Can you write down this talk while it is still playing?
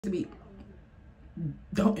to be,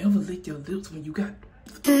 don't ever lick your lips when you got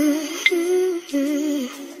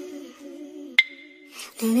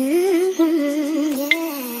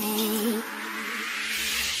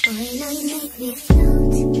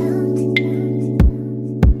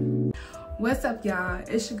What's up, y'all?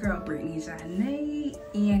 It's your girl Brittany Janae,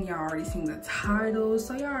 and y'all already seen the title,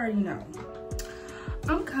 so y'all already know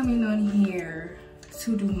I'm coming on here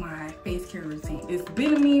to do my face care routine. It's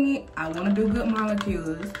been a minute. I want to do good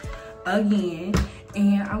molecules again,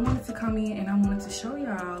 and I wanted to come in and I wanted to show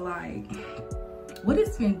y'all like what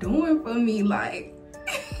it's been doing for me. Like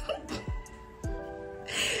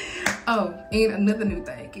oh, and another new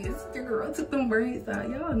thing is your girl took them braids out.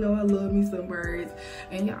 Y'all know I love me some braids,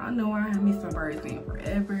 and y'all know I have me some braids in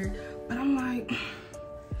forever, but I'm like,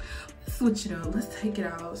 let's switch it up, let's take it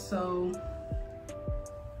out. So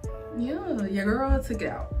yeah, your girl took it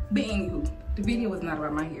out. But anywho, the video was not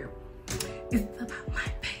about my hair, it's about my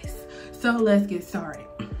face. So let's get started.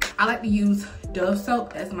 I like to use Dove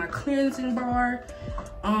soap as my cleansing bar.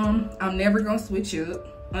 I'm never gonna switch up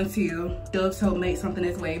until Dove soap makes something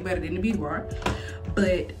that's way better than the beauty bar,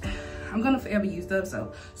 but I'm gonna forever use Dove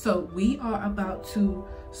soap. So we are about to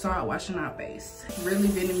start washing our face. Really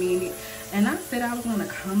been a minute, and I said I was gonna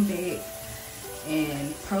come back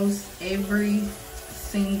and post every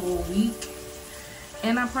single week,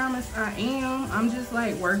 and I promise I am. I'm just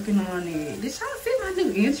like working on it. Did y'all see my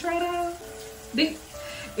new intro though?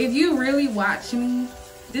 If you really watch me,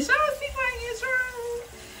 did y'all see my intro?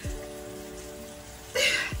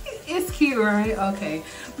 It's cute, right? Okay,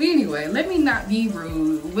 but anyway, let me not be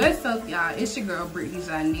rude. What's up, y'all? It's your girl Brittany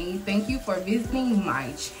Janae. Thank you for visiting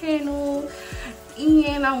my channel,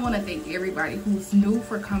 and I want to thank everybody who's new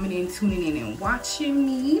for coming in, tuning in, and watching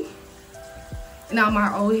me. Now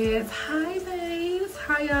my old heads, hi babes,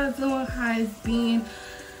 how y'all doing? How it's been?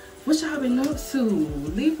 What y'all been up to?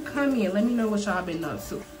 Leave a comment, let me know what y'all been up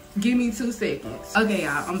to. Give me 2 seconds. Okay,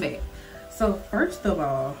 y'all, I'm back. So first of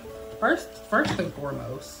all, first and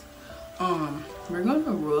foremost, we're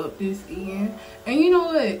gonna rub this in. And you know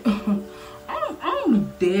what?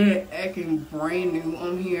 I'm dead acting brand new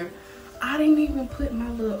on here. I didn't even put my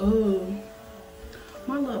little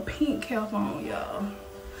pink cap on, y'all.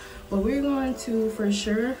 But we're going to for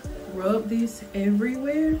sure rub this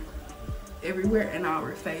everywhere in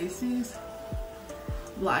our faces,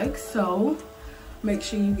 like so. Make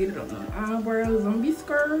sure you get it on the eyebrows. Don't be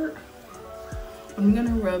scared. I'm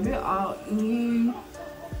gonna rub it all in.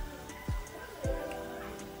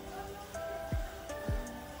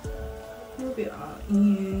 Rub it all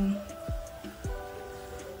in.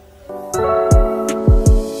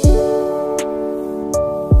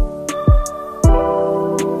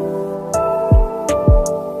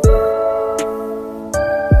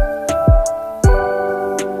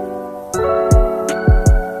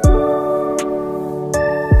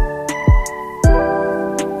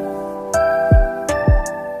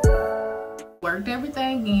 Worked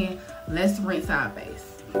everything in. Let's rinse our face.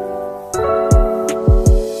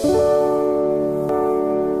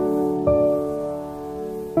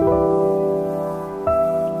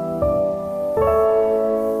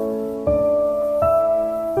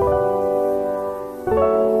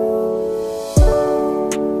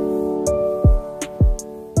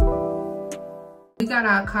 We got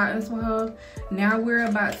our cotton swab. Now we're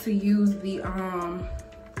about to use the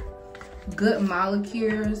Good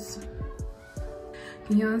Molecules.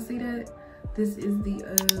 Can y'all see that? This is the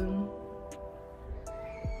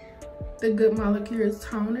Good Molecules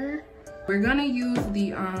toner. We're gonna use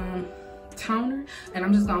the toner, and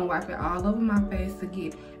I'm just gonna wipe it all over my face to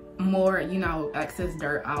get more, you know, excess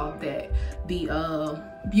dirt off that the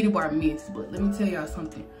beauty bar miss. But let me tell y'all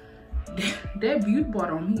something. That beauty bar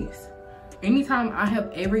don't miss. Anytime I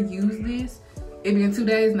have ever used this, it been 2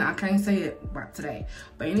 days now. I can't say it about today,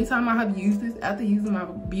 but anytime I have used this after using my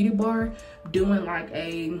beauty bar, doing like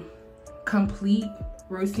a complete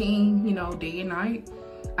routine, you know, day and night,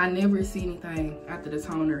 I never see anything after the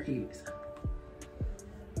toner hits.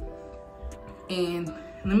 And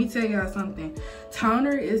let me tell y'all something.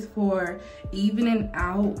 Toner is for evening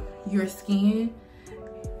out your skin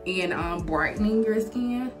and brightening your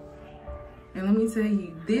skin. And let me tell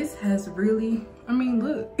you, this has really, I mean,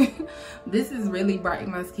 look, this has really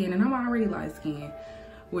brightened my skin, and I'm already light skinned.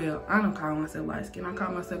 Well, I don't call myself light skin. I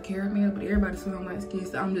call myself caramel, but everybody says I'm light skin,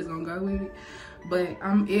 so I'm just gonna go with it. But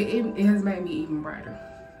it has made me even brighter.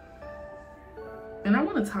 And I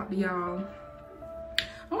want to talk to y'all.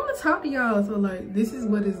 So like, this is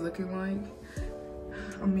what it's looking like.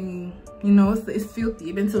 I mean, you know, it's filthy.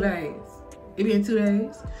 It's been 2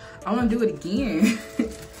 days. I want to do it again.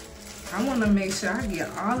 I want to make sure I get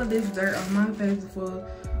all of this dirt on my face before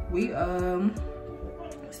we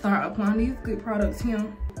start applying these good products here.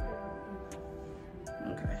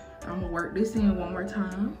 Okay, I'm gonna work this in one more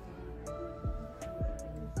time.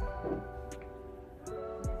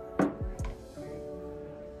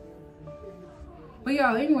 But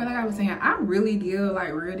y'all, anyway, like I was saying, I really did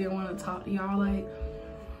want to talk to y'all. Like,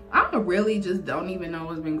 I really just don't even know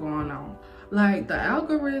what's been going on. Like, the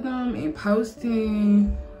algorithm and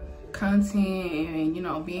posting content and, you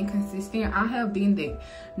know, being consistent, I have been there.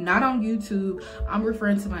 Not on YouTube. I'm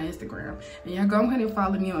referring to my Instagram. And y'all go ahead and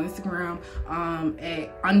follow me on Instagram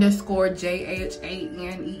at _JHANEE_.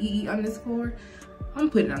 I'm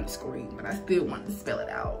putting it on the screen, but I still want to spell it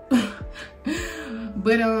out.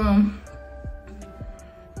 But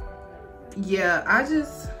yeah, I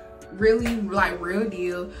just really, like, real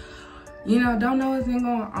deal, you know, don't know what's been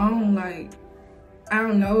going on. Like, I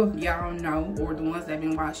don't know if y'all know, or the ones that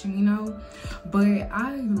been watching me know, but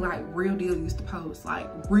I, like, real deal used to post. Like,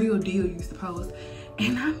 real deal used to post.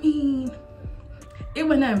 And I mean, it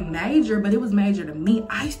wasn't major, but it was major to me.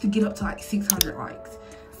 I used to get up to like 600 likes.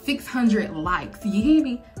 600 likes, you hear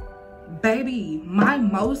me? Baby, my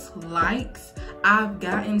most likes I've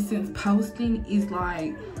gotten since posting is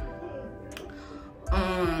like,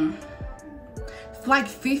 it's like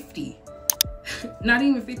 50. Not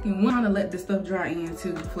even 50. I'm trying to let this stuff dry in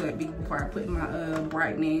too before I put my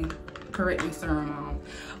brightening correcting serum on.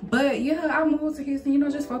 But yeah, I moved to Houston, you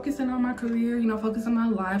know, just focusing on my career, you know, focusing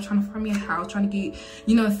on my life, trying to find me a house, trying to get,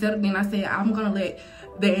 you know, settled in. I said I'm gonna let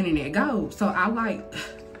the internet go. So I like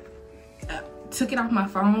took it off my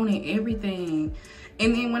phone and everything.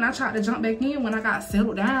 And then when I tried to jump back in, when I got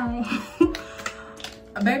settled down,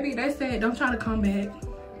 baby, they said don't try to come back.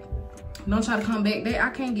 Don't try to come back.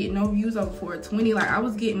 I can't get no views over 420. Like, I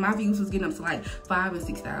was getting, my views was getting up to like 5,000 and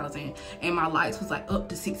 6,000, and my likes was like up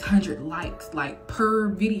to 600 likes, like per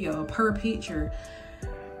video, per picture.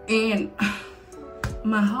 And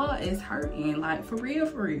my heart is hurting, like, for real,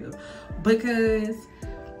 because,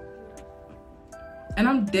 and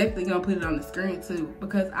I'm definitely gonna put it on the screen too,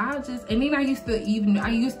 because I just, and then I used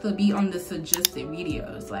to be on the suggested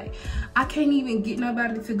videos. Like, I can't even get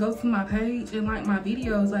nobody to go to my page and like my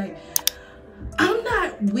videos. Like, I'm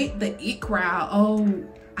not with the it crowd. Oh,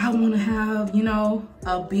 I want to have, you know,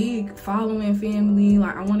 a big following family.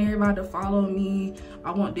 Like, I want everybody to follow me.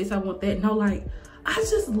 I want this, I want that. No, like, I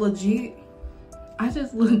just legit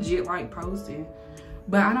like posting.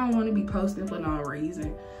 But I don't want to be posting for no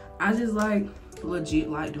reason. I just like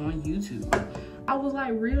legit like doing YouTube. I was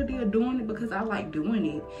like real deal doing it because I like doing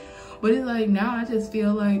it. But it's like now I just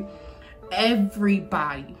feel like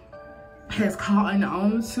everybody has caught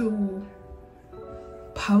on to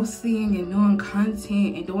posting and doing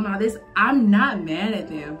content and doing all this. I'm not mad at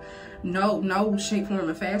them. No shape, form,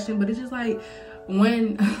 or fashion. But it's just like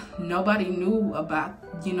when nobody knew about,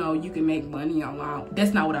 you know, you can make money online.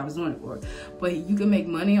 That's not what I was doing it for. But you can make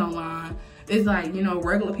money online. It's like, you know,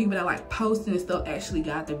 regular people that like posting and stuff actually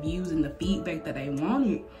got the views and the feedback that they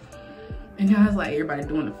wanted. And now it's like everybody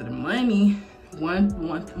doing it for the money. One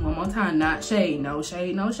more time, not shade, no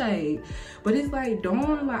shade, no shade. But it's like,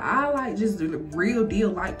 darn, like I like just the real deal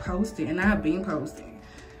like posting, and I've been posting.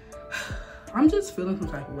 I'm just feeling some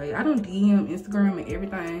type of way. I don't DM Instagram and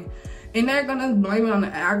everything, and they're gonna blame it on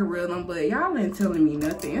the algorithm, but y'all ain't telling me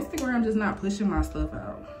nothing. Instagram just not pushing my stuff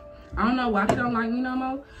out. I don't know why they don't like me no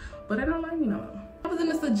more, but they don't like me no more. I was in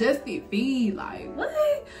the suggested feed, like,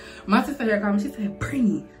 what? My sister here called me, she said,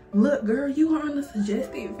 Brittany, look, girl, you are on the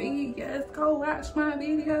suggested feed. Yes, go watch my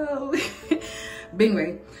video. But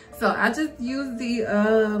anyway, so I just used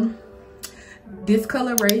the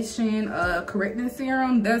discoloration correcting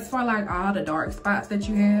serum. That's for like all the dark spots that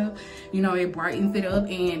you have. You know, it brightens it up.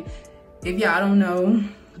 And if y'all don't know,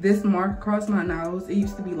 this mark across my nose, it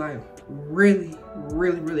used to be like really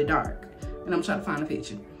dark. And I'm trying to find a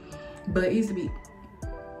picture. But it used to be,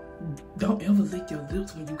 don't ever lick your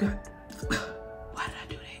lips when you got, why did I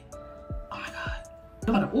do that? Oh my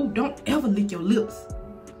God. Oh, don't ever lick your lips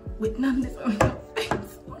with none of this on your face.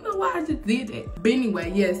 I don't know why I just did that. But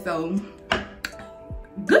anyway, yeah, so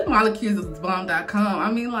Good Molecules is bomb.com.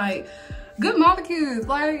 I mean, like, Good Molecules,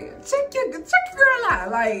 like, check your girl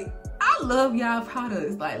out. Like, I love y'all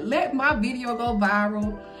products. Like, let my video go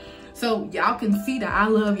viral so y'all can see that I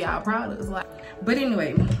love y'all products. Like, but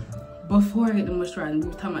anyway, before I get the moisturizer, we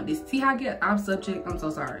were talking about this. See how I get off subject? I'm so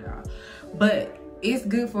sorry, y'all. But it's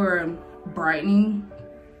good for brightening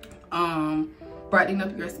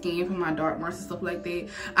up your skin from my dark marks and stuff like that.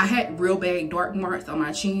 I had real bad dark marks on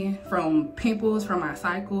my chin from pimples from my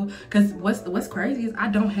cycle. Cause what's crazy is I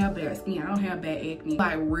don't have bad skin. I don't have bad acne.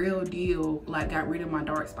 Like real deal, like got rid of my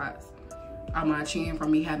dark spots. on my chin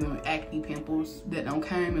from me having acne pimples that don't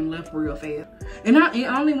came and left real fast. And it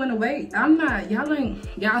only went away.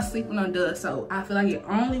 Y'all sleeping on Dove soap. I feel like it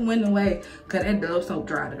only went away because that Dove soap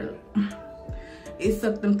dried it up. It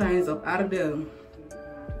sucked them things up out of there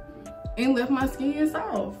and left my skin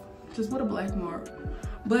soft, just with a black mark.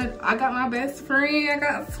 But I got my best friend, I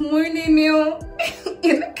got Twin in there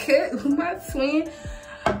in the cut with my twin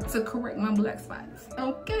to correct my black spots,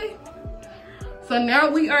 okay? So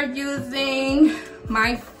now we are using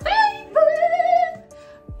my favorite.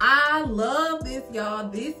 I love this, y'all.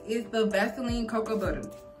 This is the Vaseline Cocoa Butter.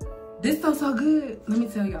 This so good. Let me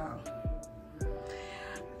tell y'all.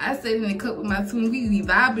 I sat in the cup with my twin. We be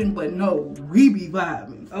vibing, but no, we be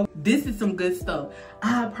vibing. Oh, this is some good stuff.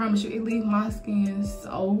 I promise you, it leaves my skin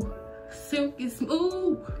so silky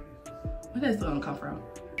smooth. Where that song come from?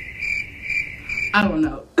 I don't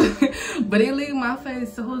know. But it leaves my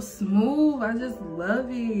face so smooth. I just love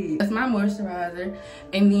it. That's my moisturizer.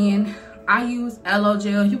 And then I use aloe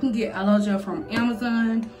gel. You can get aloe gel from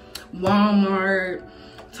Amazon, Walmart,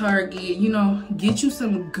 Target. You know, get you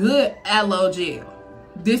some good aloe gel.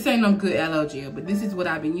 This ain't no good aloe gel, but this is what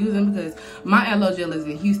I've been using because my aloe gel is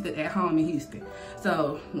in Houston, at home in Houston.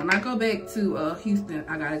 So when I go back to Houston,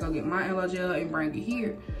 I gotta go get my aloe gel and bring it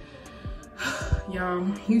here. Y'all,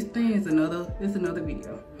 Houston is another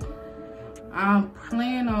video. I'm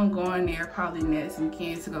planning on going there probably next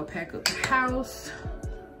weekend to go pack up the house.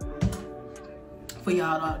 For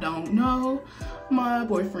y'all that don't know, my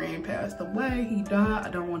boyfriend passed away. He died. I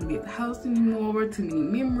don't want to be at the house anymore. Too many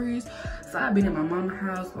memories. So I've been in my mama's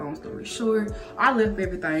house. Long story short, I left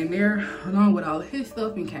everything there along with all of his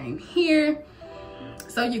stuff and came here.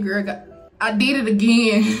 So your girl I did it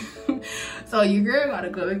again. So your girl gotta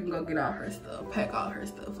go back and go get all her stuff, pack all her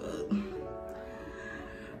stuff up.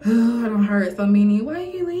 Oh, I don't hurt so many. Why are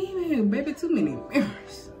you leaving? Baby, too many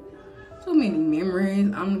memories. Too many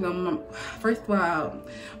memories. First of all,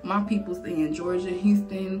 my people stay in Georgia,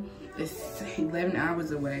 Houston. It's 11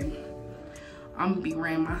 hours away. I'm gonna be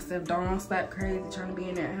running myself down, slap crazy, trying to be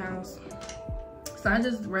in that house. So I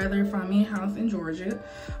just rather find me a house in Georgia.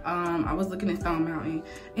 I was looking at Stone Mountain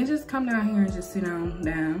and just come down here and just sit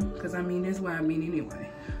down. Cause I mean, that's where I've been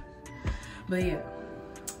anyway. But yeah,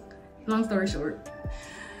 long story short.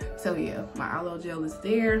 So yeah, my aloe gel is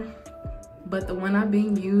there. But the one I've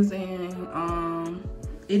been using,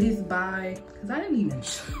 it is by, cause I didn't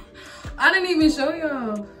even show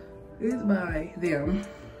y'all. It's by them.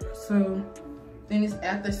 So then it's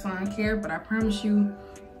After Sun Care, but I promise you,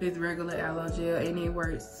 it's regular aloe gel and it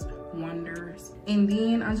works wonders. And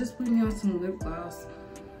then I just put me on some lip gloss.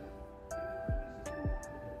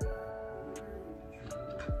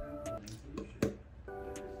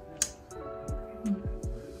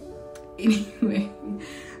 Anyway,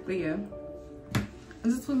 but yeah, I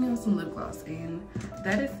just put me on some lip gloss, and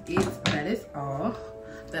that is it. That is all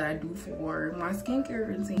that I do for my skincare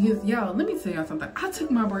routine. Y'all, let me tell y'all something. I took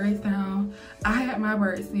my braids down. I had my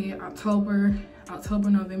braids in October,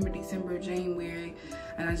 November, December, January,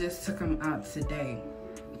 and I just took them out today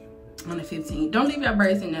on the 15th. Don't leave your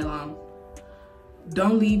braids in that long.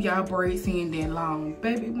 Don't leave y'all braids in that long.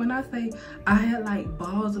 Baby, when I say I had like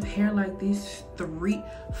balls of hair like this,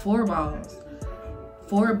 4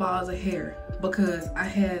 balls of hair, because I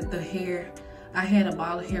had a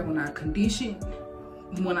ball of hair when I conditioned,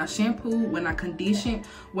 when I shampooed, when I conditioned,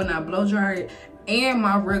 when I blow dried, and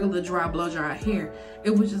my regular dry blow dried hair.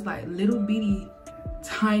 It was just like little bitty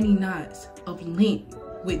tiny knots of length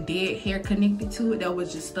with dead hair connected to it that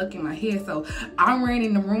was just stuck in my head. So I ran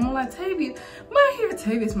in the room, I'm like, Tavia, my hair,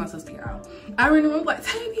 Tavia's my sister, y'all. I ran in the room like,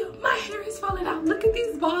 Tavia, my hair is falling out. Look at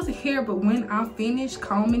these balls of hair. But when I finished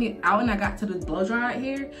combing it out and I got to the blow dried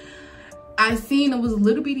hair, I seen it was a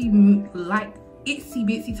little bitty, like itsy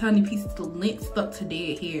bitsy tiny pieces of lint stuck to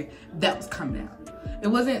dead hair that was coming out. It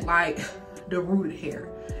wasn't like the rooted hair.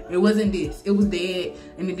 It wasn't this. It was dead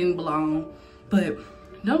and it didn't belong. But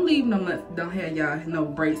don't leave no months. Don't have y'all no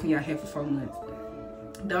braids in y'all hair for 4 months.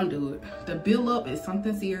 Don't do it. The build up is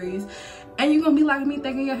something serious, and you're gonna be like me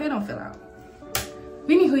thinking your hair don't fall out.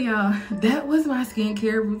 Anywho, y'all, that was my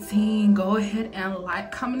skincare routine. Go ahead and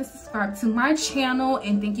like, comment, and subscribe to my channel,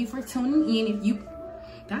 and thank you for tuning in. If you,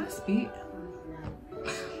 that's spit.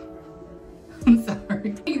 I'm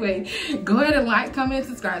sorry. Anyway, go ahead and like, comment, and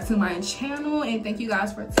subscribe to my channel, and thank you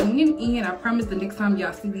guys for tuning in. I promise the next time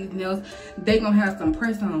y'all see these nails, they gonna have some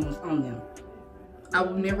press-ons on them. I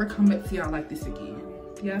will never come back to y'all like this again.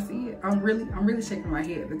 Y'all see it? I'm really shaking my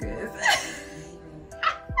head because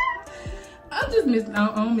I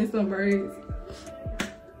don't miss some braids.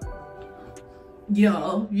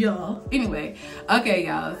 y'all. Anyway, okay,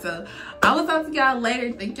 y'all. So I will talk to y'all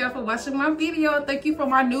later. Thank y'all for watching my video. Thank you for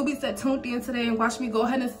my newbies that tuned in today and watched me. Go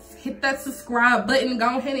ahead and hit that subscribe button.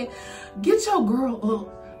 Go ahead and get your girl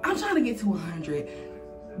up. I'm trying to get to 100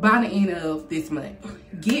 by the end of this month.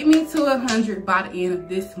 Get me to 100 by the end of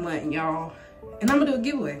this month, y'all. And I'm gonna do a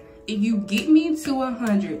giveaway. If you get me to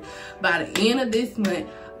 100 by the end of this month,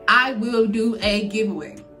 I will do a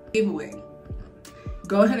giveaway.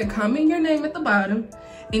 Go ahead and comment your name at the bottom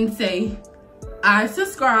and say, I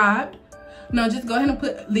subscribed. No, just go ahead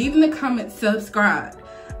and leave in the comments, subscribed.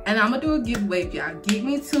 And I'm gonna do a giveaway. If y'all get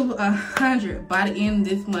me to 100 by the end of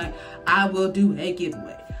this month, I will do a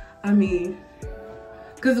giveaway. I mean,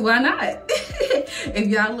 cause why not? If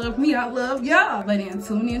y'all love me, I love y'all. But then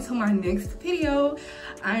tune in to my next video.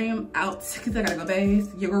 I am out cause I gotta go bathe.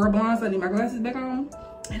 Your girl blonde, so I need my glasses back on.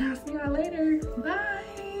 And I'll see y'all later. Bye.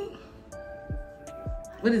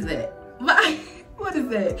 What is that? Bye. What is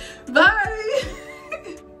that?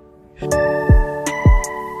 Bye.